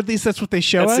too, or at least that's what they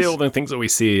show us. That's the only things that we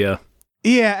see. Yeah.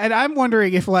 Yeah. And I'm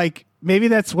wondering if like, maybe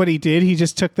that's what he did. He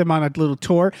just took them on a little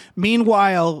tour.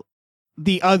 Meanwhile,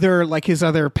 the other, like his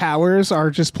other powers are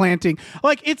just planting.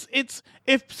 Like it's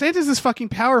if Santa's this fucking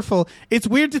powerful, it's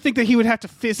weird to think that he would have to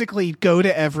physically go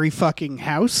to every fucking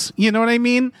house. You know what I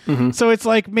mean? Mm-hmm. So it's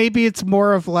like, maybe it's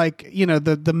more of like, you know,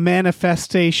 the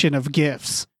manifestation of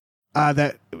gifts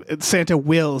that Santa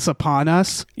wills upon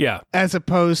us. Yeah. As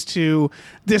opposed to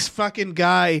this fucking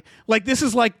guy. Like, this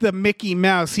is like the Mickey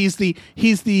Mouse. He's the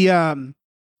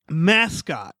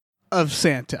mascot of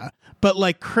Santa. But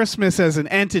like Christmas as an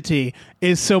entity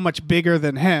is so much bigger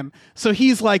than him. So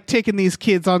he's like taking these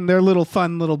kids on their little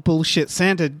fun little bullshit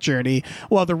Santa journey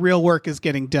while the real work is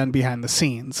getting done behind the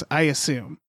scenes, I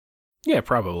assume. Yeah,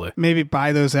 probably. Maybe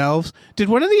by those elves. Did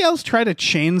one of the elves try to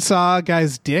chainsaw a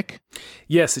guy's dick?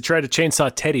 Yes, they tried to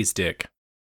chainsaw Teddy's dick.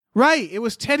 Right, it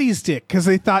was Teddy's dick because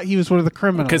they thought he was one of the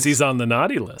criminals. Because he's on the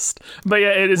naughty list. But yeah,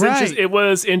 it is. It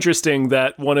was interesting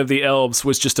that one of the elves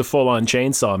was just a full-on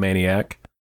chainsaw maniac.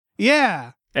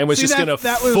 Yeah. And was just going to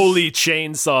fully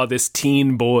chainsaw this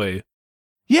teen boy.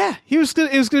 Yeah, it was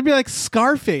going to be like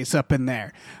Scarface up in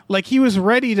there. Like, he was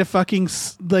ready to fucking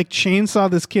like chainsaw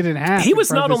this kid in half. He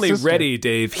was not only ready,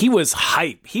 Dave, he was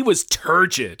hype. He was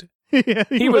turgid. Yeah,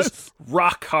 he was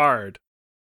rock hard.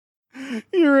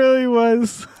 He really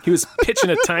was. He was pitching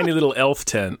a tiny little elf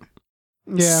tent.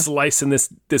 Yeah. Slicing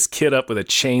this kid up with a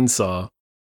chainsaw.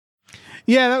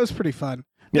 Yeah, that was pretty fun.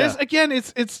 Yeah. Again,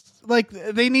 it's like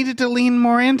they needed to lean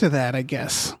more into that, I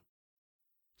guess.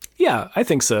 Yeah, I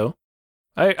think so.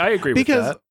 I agree with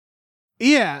that.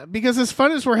 Yeah, because as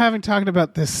fun as we're having talking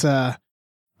about this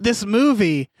this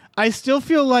movie, I still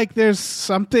feel like there was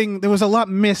a lot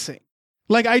missing.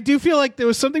 Like, I do feel like there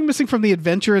was something missing from the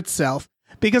adventure itself.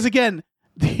 Because again,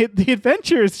 the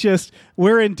adventure is just,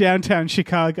 we're in downtown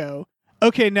Chicago.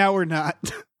 Okay, now we're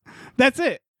not. That's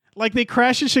it. Like, they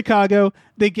crash in Chicago,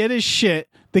 they get his shit.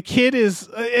 The kid is,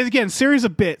 again, series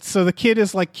of bits. So the kid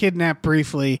is like kidnapped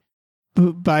briefly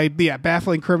by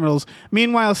baffling criminals.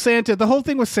 Meanwhile, Santa, the whole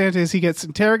thing with Santa is he gets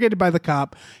interrogated by the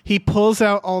cop. He pulls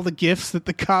out all the gifts that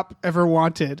the cop ever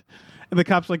wanted. And the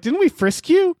cop's like, didn't we frisk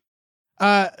you?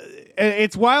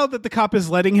 It's wild that the cop is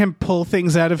letting him pull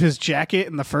things out of his jacket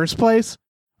in the first place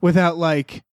without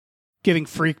like getting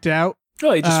freaked out.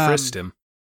 Oh, he just frisked him.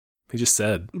 He just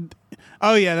said.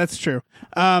 Oh yeah, that's true.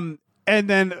 And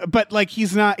then, but like,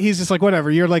 he's just like,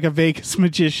 whatever, you're like a Vegas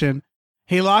magician.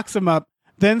 He locks him up.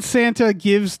 Then Santa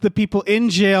gives the people in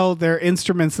jail their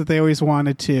instruments that they always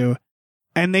wanted to.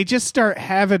 And they just start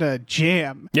having a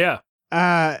jam. Yeah.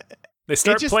 They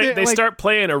start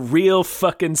playing a real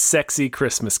fucking sexy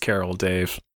Christmas carol,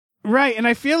 Dave. Right, and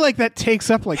I feel like that takes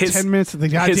up like 10 minutes of the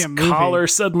goddamn movie. His collar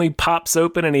suddenly pops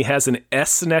open and he has an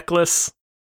S necklace.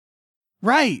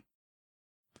 Right.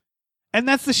 And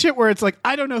that's the shit where it's like,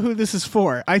 I don't know who this is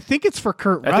for. I think it's for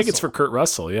Kurt Russell. I think it's for Kurt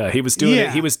Russell, yeah. He was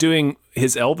doing He was doing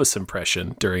his Elvis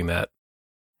impression during that.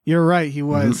 You're right, he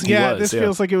was. Mm-hmm. This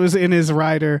feels like it was in his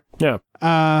rider. Yeah.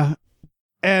 I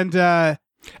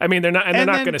mean, they're not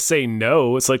going to say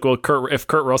no. It's like, well, if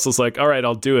Kurt Russell's like, all right,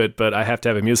 I'll do it, but I have to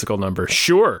have a musical number.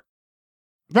 Sure.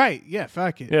 Right. Yeah.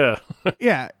 Fuck it. Yeah.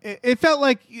 Yeah. It felt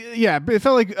like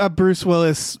a Bruce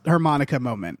Willis harmonica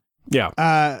moment.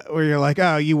 Yeah. Where you're like,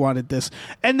 oh, you wanted this.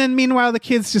 And then meanwhile, the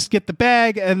kids just get the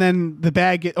bag, and then the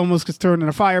bag almost gets thrown in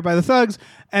a fire by the thugs.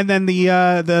 And then the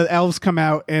elves come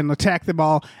out and attack them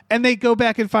all. And they go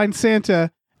back and find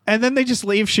Santa. And then they just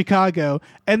leave Chicago.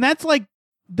 And that's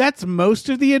most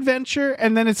of the adventure.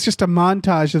 And then it's just a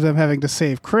montage of them having to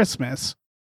save Christmas.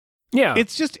 Yeah.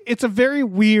 It's a very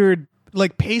weird,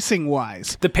 like, pacing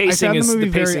wise. The pacing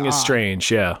is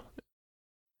strange. Yeah.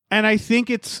 And I think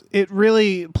it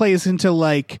really plays into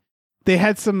like, they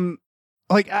had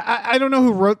like I don't know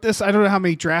who wrote this. I don't know how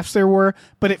many drafts there were,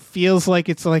 but it feels like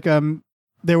it's like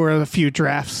there were a few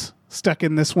drafts stuck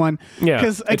in this one. Yeah,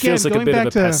 because it feels like a bit of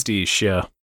a pastiche.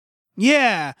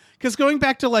 Yeah, because going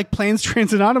back to like Planes,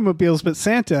 Trains, and Automobiles, but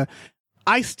Santa,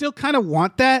 I still kind of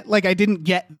want that. Like I didn't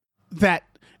get that.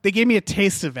 They gave me a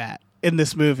taste of that in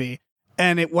this movie,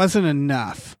 and it wasn't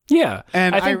enough. Yeah,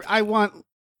 and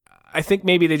I think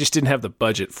maybe they just didn't have the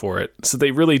budget for it, so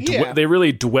they really they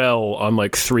really dwell on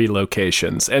like 3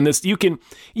 locations, and this you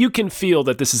can feel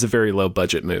that this is a very low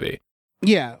budget movie.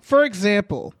 Yeah, for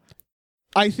example,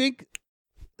 I think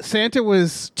Santa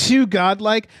was too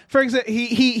godlike. For example,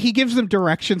 he gives them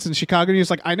directions in Chicago, and he's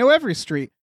like, "I know every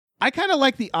street." I kind of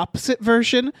like the opposite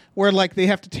version, where like they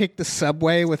have to take the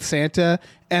subway with Santa,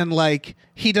 and like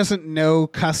he doesn't know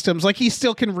customs. Like he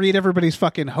still can read everybody's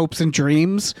fucking hopes and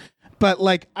dreams. But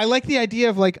like, I like the idea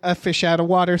of like a fish out of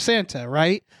water Santa,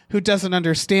 right? Who doesn't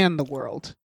understand the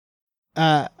world.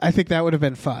 I think that would have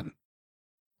been fun.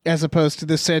 As opposed to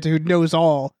this Santa who knows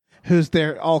all, who's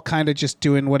there all kind of just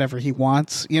doing whatever he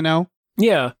wants, you know?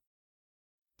 Yeah.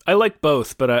 I like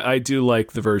both, but I do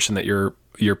like the version that you're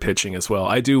pitching as well.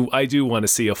 I do want to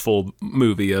see a full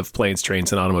movie of Planes,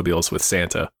 Trains, and Automobiles with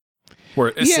Santa.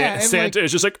 Where Santa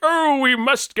is just like, oh, we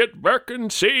must get back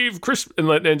and save Christmas.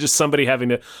 And just somebody having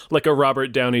to, like a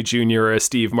Robert Downey Jr. or a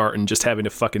Steve Martin, just having to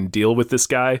fucking deal with this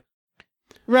guy.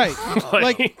 Right.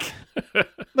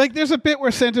 like there's a bit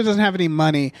where Santa doesn't have any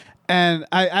money. And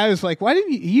I was like, why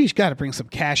didn't you got to bring some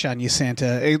cash on you,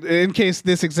 Santa, in case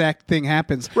this exact thing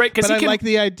happens. Right, because I like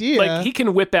the idea. Like, he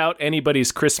can whip out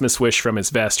anybody's Christmas wish from his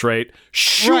vest, right?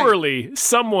 Surely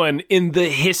someone in the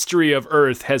history of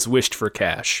Earth has wished for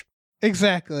cash.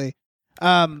 Exactly.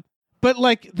 But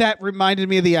like that reminded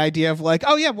me of the idea of like,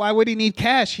 oh yeah, why would he need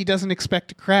cash? He doesn't expect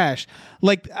to crash.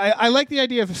 Like I like the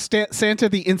idea of Santa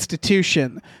the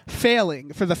institution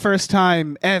failing for the first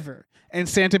time ever, and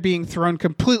Santa being thrown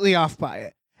completely off by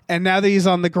it. And now that he's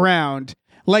on the ground,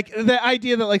 like the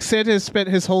idea that like Santa has spent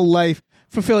his whole life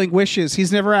fulfilling wishes,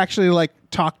 he's never actually like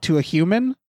talked to a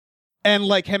human, and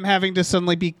like him having to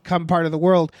suddenly become part of the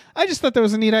world. I just thought that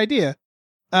was a neat idea.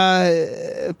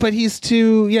 But he's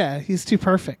too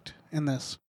perfect in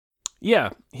this. Yeah,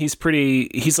 he's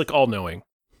like all knowing,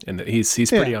 and he's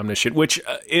pretty omniscient, which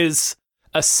is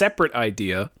a separate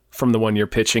idea from the one you're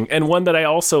pitching, and one that I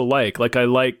also like. Like I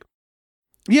like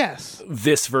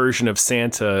this version of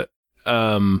Santa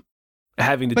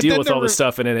having to deal with all this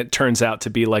stuff, and then it turns out to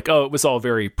be like, oh, it was all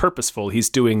very purposeful. He's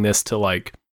doing this to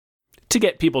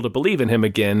get people to believe in him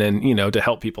again, and to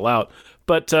help people out.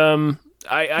 But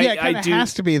it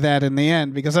has to be that in the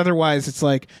end, because otherwise it's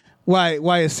like,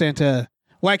 why is Santa?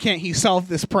 Why can't he solve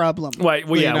this problem? Why?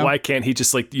 Well, yeah. Why can't he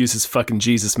just like use his fucking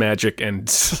Jesus magic and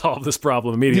solve this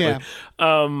problem immediately?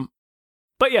 Yeah.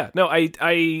 But yeah, no,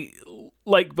 I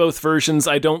like both versions.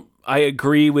 I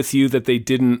agree with you that they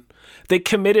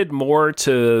committed more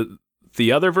to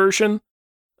the other version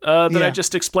that I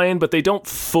just explained, but they don't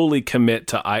fully commit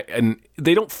to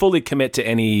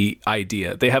any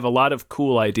idea. They have a lot of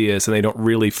cool ideas, and they don't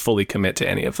really fully commit to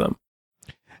any of them.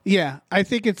 Yeah, I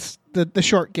think it's the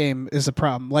short game is a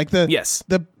problem. Like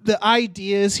the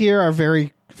ideas here are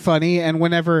very funny, and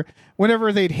whenever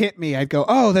they'd hit me, I'd go,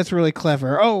 "Oh, that's really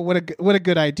clever. Oh, what a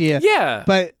good idea." Yeah,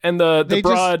 but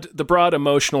the broad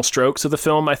emotional strokes of the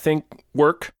film, I think,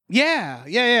 work. Yeah.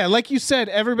 Like you said,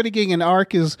 everybody getting an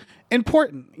arc is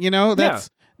important.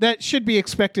 That should be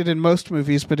expected in most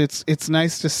movies, but it's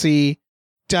nice to see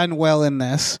done well in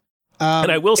this.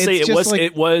 And I will say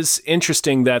it was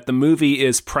interesting that the movie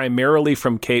is primarily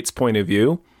from Kate's point of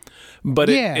view, but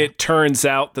it turns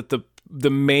out that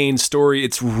the main story,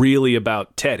 it's really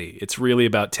about Teddy. It's really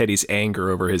about Teddy's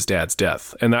anger over his dad's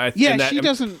death. And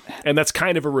that's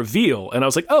kind of a reveal. And I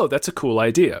was like, oh, that's a cool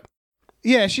idea.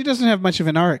 Yeah, she doesn't have much of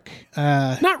an arc.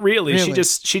 Not really.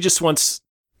 She just wants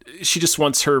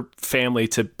her family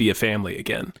to be a family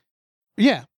again.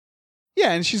 Yeah.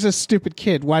 Yeah, and she's a stupid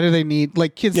kid. Why do they need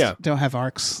kids don't have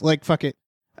arcs? Like fuck it.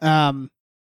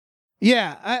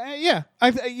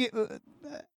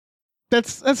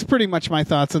 That's pretty much my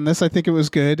thoughts on this. I think it was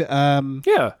good.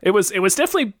 It was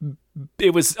definitely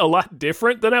a lot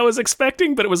different than I was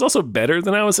expecting, but it was also better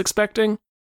than I was expecting.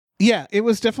 Yeah, it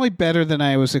was definitely better than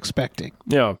I was expecting.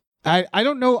 Yeah. I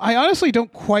don't know. I honestly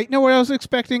don't quite know what I was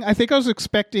expecting. I think I was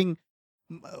expecting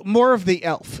more of the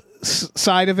elf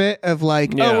side of it, of we're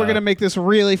going to make this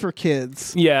really for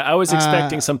kids. Yeah, I was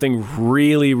expecting something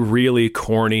really, really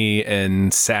corny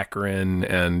and saccharine,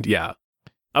 and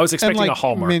I was expecting a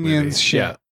Hallmark Minions movie.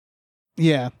 Shit.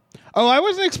 Yeah. Oh, I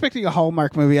wasn't expecting a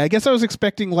Hallmark movie. I guess I was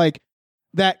expecting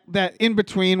that in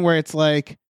between where it's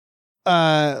like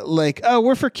like, oh,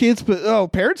 we're for kids, but oh,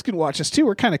 parents can watch us too.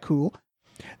 We're kind of cool.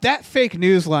 That fake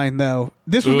news line, though,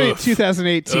 this was made in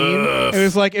 2018. It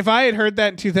was like, if I had heard that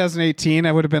in 2018,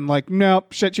 I would have been like,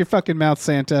 nope, shut your fucking mouth,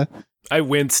 Santa. I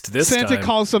winced this Santa time.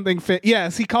 calls something fake.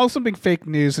 Yes, he calls something fake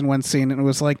news in one scene, and it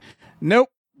was like, nope,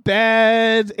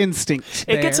 bad instinct.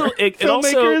 It gets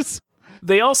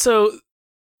it also.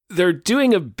 They're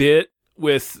doing a bit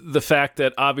with the fact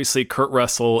that obviously Kurt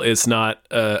Russell is not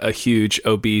a huge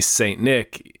obese Saint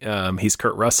Nick. He's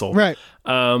Kurt Russell, right?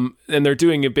 And they're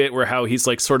doing a bit where how he's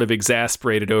like sort of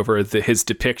exasperated over his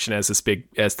depiction as this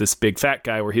big fat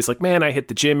guy, where he's like, man, I hit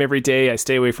the gym every day, I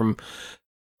stay away from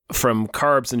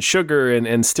carbs and sugar,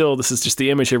 and still this is just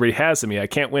the image everybody has of me. I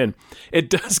can't win. It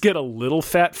does get a little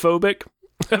fat phobic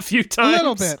a few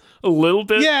times, a little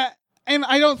bit, yeah. And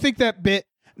I don't think that bit.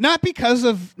 Not because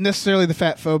of necessarily the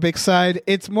fat phobic side.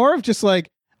 It's more of just like,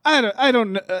 I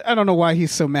don't know why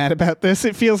he's so mad about this.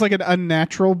 It feels like an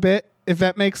unnatural bit, if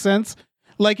that makes sense.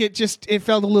 Like it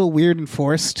felt a little weird and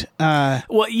forced.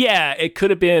 Well, yeah, it could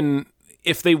have been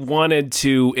if they wanted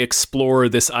to explore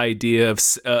this idea of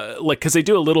like, because they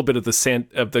do a little bit of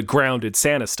the grounded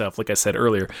Santa stuff, like I said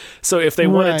earlier. So if they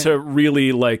wanted to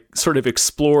really like sort of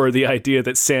explore the idea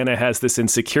that Santa has this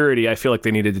insecurity, I feel like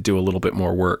they needed to do a little bit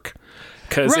more work.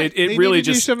 Because it really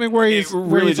just do something where he's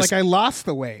like, I lost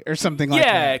the weight or something like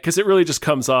that. Yeah, because it really just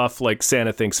comes off like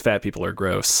Santa thinks fat people are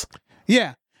gross.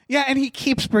 Yeah. Yeah, and he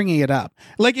keeps bringing it up.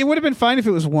 Like, it would have been fine if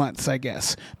it was once, I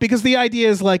guess. Because the idea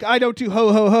is like, I don't do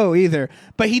ho ho ho either.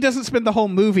 But he doesn't spend the whole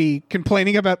movie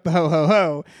complaining about the ho ho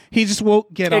ho. He just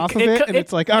won't get off of it. And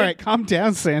it's like, all right, calm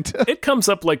down, Santa. It comes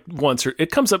up like once, or it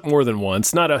comes up more than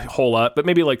once. Not a whole lot, but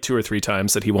maybe like 2 or 3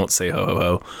 times that he won't say ho ho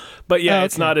ho. But yeah,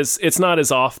 it's not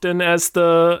as often as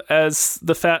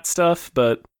the fat stuff.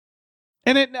 But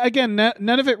and it again,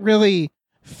 none of it really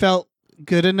felt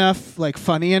good enough, like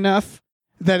funny enough.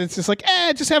 That it's just like,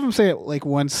 just have him say it like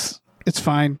once. It's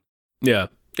fine. Yeah,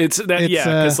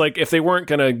 because like if they weren't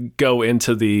gonna go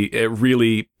into the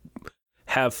really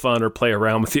have fun or play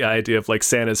around with the idea of like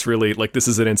Santa's really like this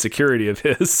is an insecurity of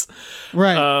his,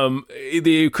 right?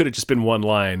 It could have just been one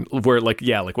line where like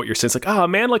like what you're saying, it's like, oh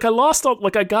man, like I lost all,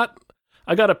 like I got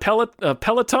a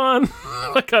Peloton,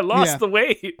 like I lost the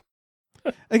weight.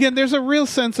 Again, there's a real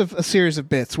sense of a series of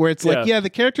bits where it's like, the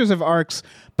characters have arcs,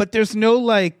 but there's no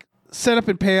like setup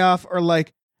and payoff or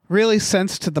like really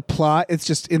sense to the plot. It's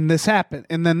just in this happened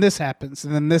and then this happens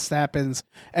and then this happens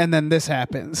and then this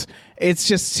happens. It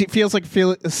feels like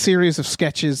a series of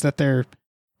sketches that they're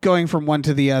going from one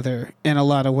to the other in a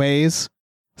lot of ways.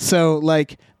 So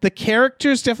like the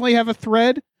characters definitely have a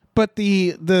thread, but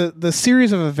the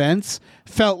series of events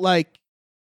felt like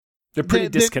they're pretty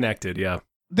disconnected.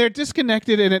 They're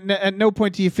disconnected, and at no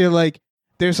point do you feel like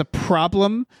there's a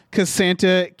problem because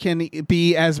Santa can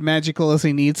be as magical as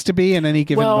he needs to be in any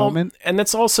given moment. And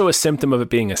that's also a symptom of it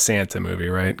being a Santa movie,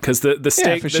 right? Because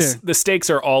the stakes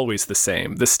are always the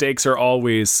same. The stakes are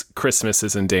always Christmas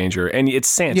is in danger, and it's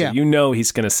Santa. Yeah. You know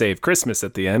he's going to save Christmas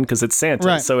at the end because it's Santa.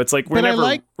 Right. So it's like we're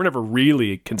never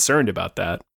really concerned about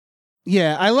that.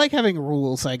 Yeah, I like having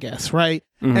rules, I guess, right?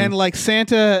 Mm-hmm. And like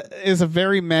Santa is a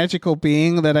very magical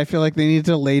being that I feel like they need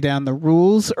to lay down the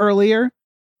rules earlier.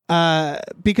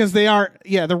 Because they are,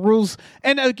 the rules,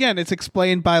 and again, it's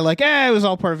explained by like, it was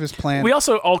all part of his plan. We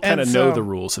also all kind of know the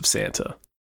rules of Santa.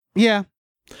 Yeah.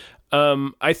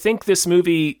 I think this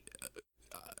movie,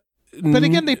 but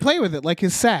again, they play with it like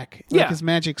his sack, like his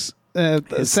magic sack,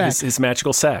 his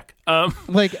magical sack.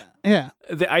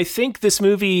 I think this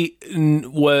movie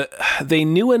they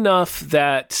knew enough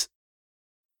that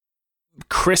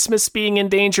Christmas being in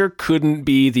danger couldn't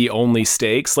be the only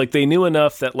stakes. Like they knew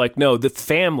enough that like, no, the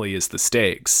family is the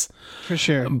stakes for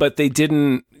sure, but they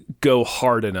didn't go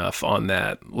hard enough on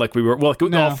that. Like we were,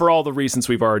 for all the reasons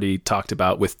we've already talked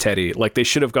about with Teddy, like they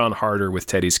should have gone harder with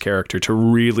Teddy's character to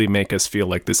really make us feel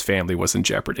like this family was in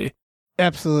jeopardy.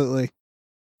 Absolutely.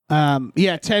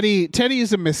 Teddy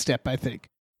is a misstep, I think.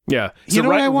 Yeah. So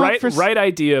right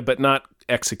idea, but not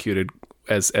executed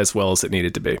as well as it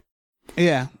needed to be.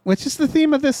 Yeah, which is the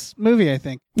theme of this movie, I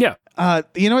think. Yeah.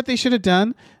 You know what they should have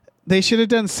done? They should have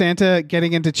done Santa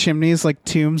getting into chimneys like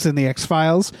Tooms in the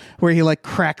X-Files, where he like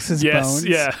cracks his bones.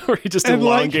 Yeah, where he just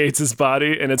elongates his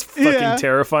body, and it's fucking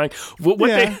terrifying.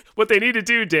 What they need to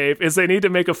do, Dave, is they need to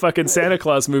make a fucking Santa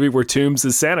Claus movie where Tooms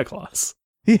is Santa Claus.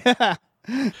 Yeah.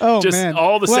 Oh, just man.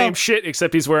 all the same shit,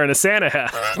 except he's wearing a Santa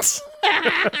hat.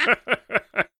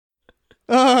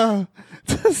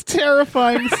 This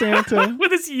terrifying Santa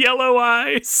with his yellow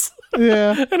eyes,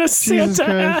 and a Santa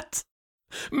hat,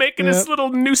 making his little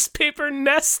newspaper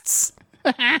nests.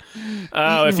 Oh,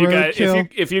 Roadkill.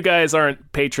 if you guys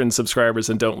aren't patron subscribers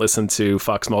and don't listen to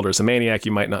Fox Mulder is a Maniac,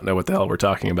 you might not know what the hell we're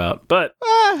talking about. But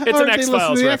it's or an they listen to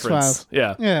X-Files the reference. X-Files.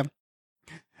 Yeah. Yeah.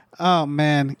 Oh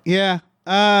man. Yeah.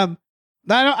 I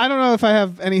don't know if I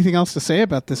have anything else to say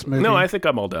about this movie. No, I think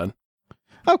I'm all done.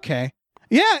 Okay.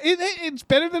 Yeah, it's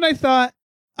better than I thought.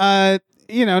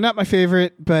 Not my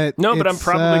favorite, but No, but I'm it's,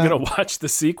 probably going to watch the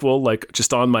sequel, like,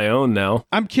 just on my own now.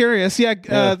 I'm curious.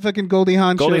 Yeah, fucking Goldie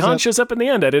Hawn. Goldie shows Hawn up shows up in the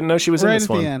end. I didn't know she was in right this at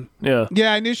one. the end. Yeah.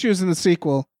 Yeah, I knew she was in the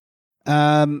sequel.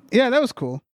 Yeah, that was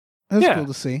cool. That was cool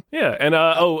to see. Yeah,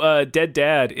 and Dead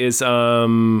Dad is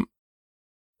Goldie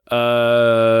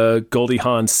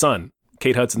Hawn's son,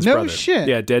 Kate Hudson's No brother. shit.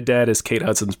 Yeah, Dead Dad is Kate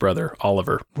Hudson's brother,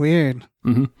 Oliver. Weird.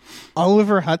 Mm-hmm.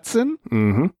 Oliver Hudson.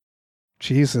 Mm-hmm.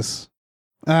 Jesus.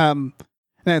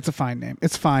 It's a fine name.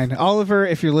 It's fine. Oliver,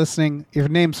 if you're listening, your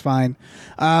name's fine.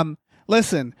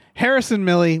 Listen, Harrison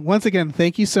Millie, once again,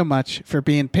 thank you so much for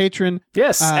being patron.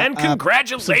 Yes, and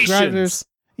congratulations. Subscribers.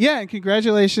 Yeah, and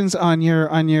congratulations on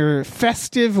your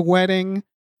festive wedding.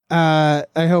 I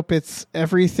hope it's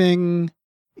everything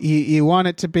you want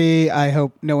it to be. I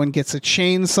hope no one gets a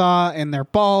chainsaw in their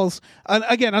balls.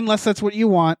 Again, unless that's what you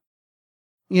want.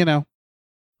 Yeah,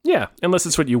 unless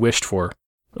it's what you wished for.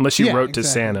 Unless you wrote to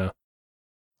exactly. Santa.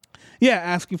 Yeah,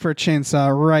 asking for a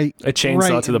chainsaw right. A chainsaw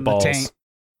right to the in balls. tank.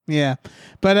 Yeah.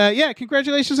 But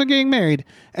congratulations on getting married.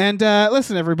 And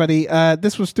listen, everybody,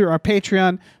 this was through our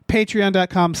Patreon,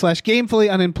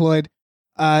 patreon.com/gamefullyunemployed.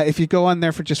 If you go on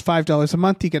there for just $5 a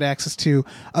month, you get access to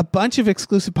a bunch of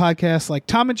exclusive podcasts like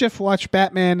Tom and Jeff Watch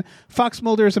Batman, Fox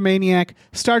Mulder is a Maniac,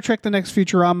 Star Trek The Next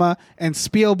Futurama, and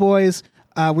Spiel Boys.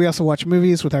 We also watch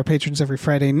movies with our patrons every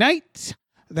Friday night.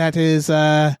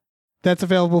 That's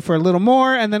available for a little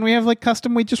more. And then we have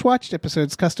custom We Just Watched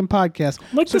episodes, custom podcasts.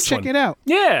 Like so this check one. it out.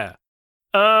 Yeah.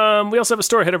 We also have a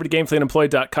store. Head over to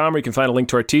gamefullyunemployed.com where you can find a link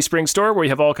to our Teespring store where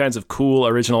you have all kinds of cool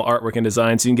original artwork and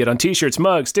designs you can get on t-shirts,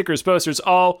 mugs, stickers, posters,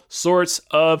 all sorts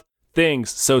of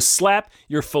things. So slap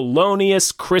your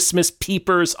felonious Christmas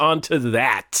peepers onto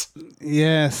that.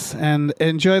 Yes, and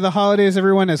enjoy the holidays,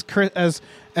 everyone. As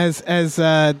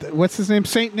what's his name?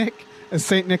 Saint Nick. As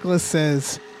Saint Nicholas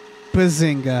says,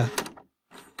 bazinga.